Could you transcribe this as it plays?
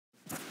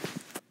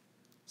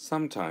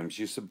Sometimes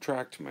you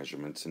subtract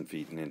measurements in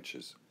feet and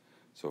inches.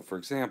 So for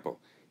example,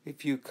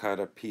 if you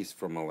cut a piece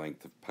from a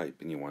length of pipe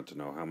and you want to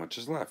know how much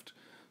is left.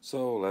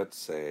 So let's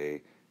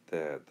say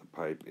that the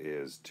pipe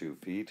is 2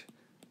 feet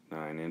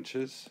 9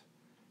 inches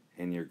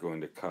and you're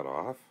going to cut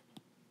off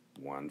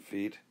 1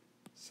 feet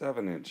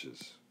 7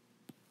 inches.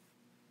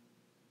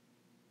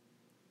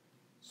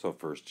 So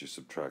first you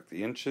subtract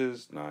the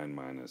inches, 9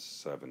 minus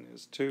 7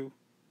 is 2,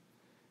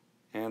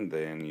 and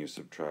then you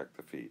subtract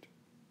the feet.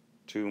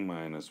 2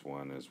 minus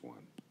 1 is 1.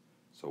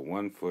 So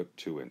 1 foot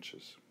 2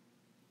 inches.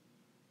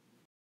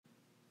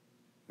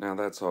 Now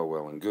that's all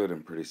well and good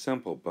and pretty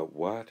simple, but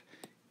what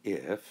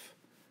if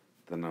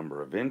the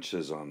number of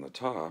inches on the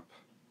top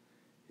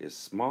is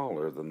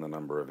smaller than the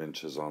number of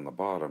inches on the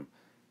bottom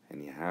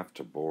and you have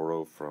to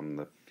borrow from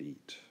the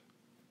feet?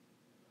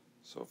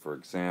 So for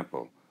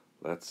example,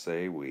 let's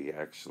say we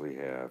actually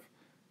have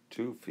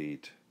 2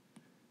 feet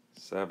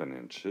 7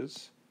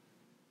 inches.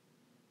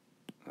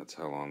 That's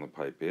how long the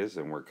pipe is,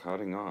 and we're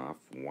cutting off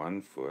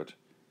 1 foot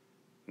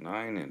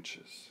 9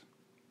 inches.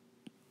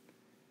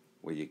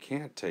 Well, you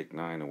can't take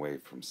 9 away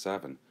from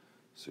 7,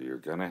 so you're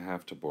going to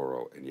have to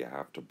borrow, and you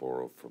have to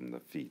borrow from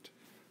the feet.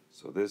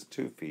 So this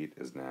 2 feet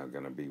is now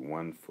going to be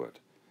 1 foot.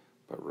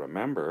 But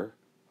remember,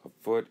 a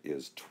foot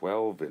is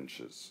 12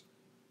 inches.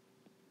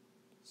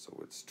 So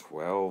it's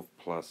 12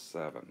 plus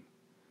 7.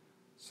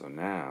 So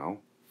now,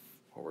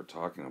 what we're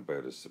talking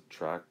about is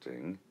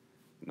subtracting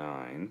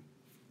 9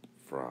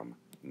 from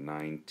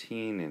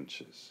 19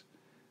 inches.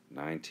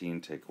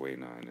 19 take away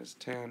 9 is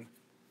 10,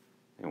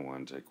 and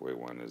 1 take away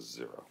 1 is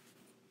 0.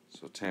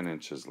 So 10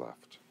 inches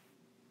left.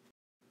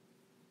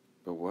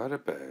 But what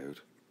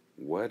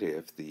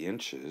if the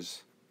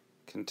inches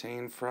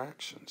contain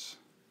fractions?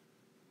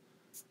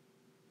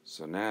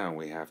 So now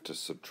we have to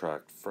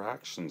subtract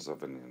fractions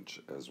of an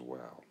inch as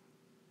well.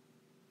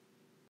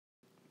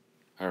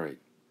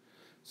 Alright,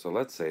 so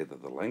let's say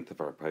that the length of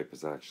our pipe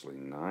is actually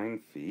 9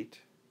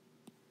 feet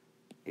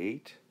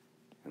 8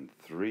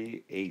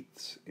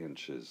 3/8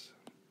 inches.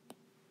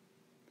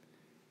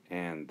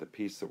 And the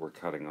piece that we're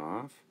cutting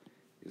off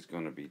is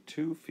going to be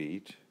 2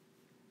 feet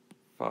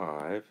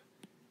 5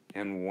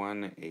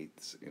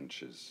 1/8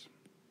 inches.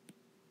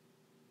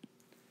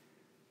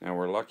 Now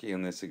we're lucky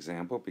in this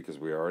example because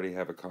we already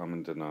have a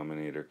common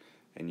denominator,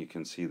 and you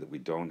can see that we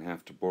don't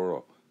have to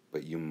borrow,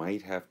 but you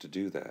might have to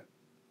do that.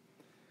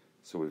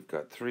 So we've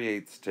got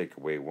 3/8 take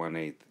away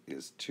 1/8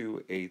 is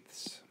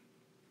 2/8.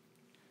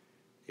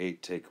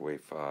 8 take away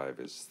 5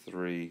 is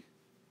 3.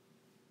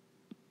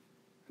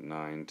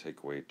 9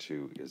 take away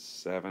 2 is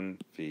 7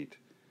 feet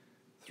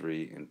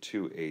 3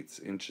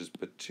 2/8 inches,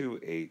 but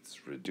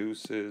 2/8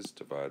 reduces,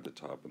 divide the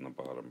top and the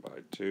bottom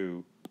by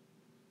 2,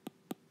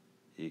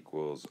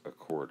 equals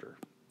 1/4.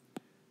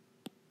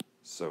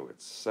 So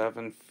it's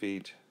 7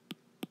 feet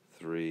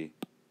 3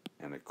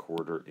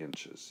 1/4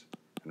 inches.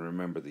 And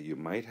remember that you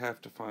might have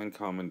to find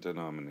common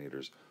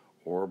denominators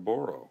or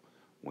borrow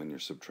when you're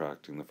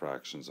subtracting the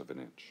fractions of an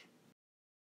inch.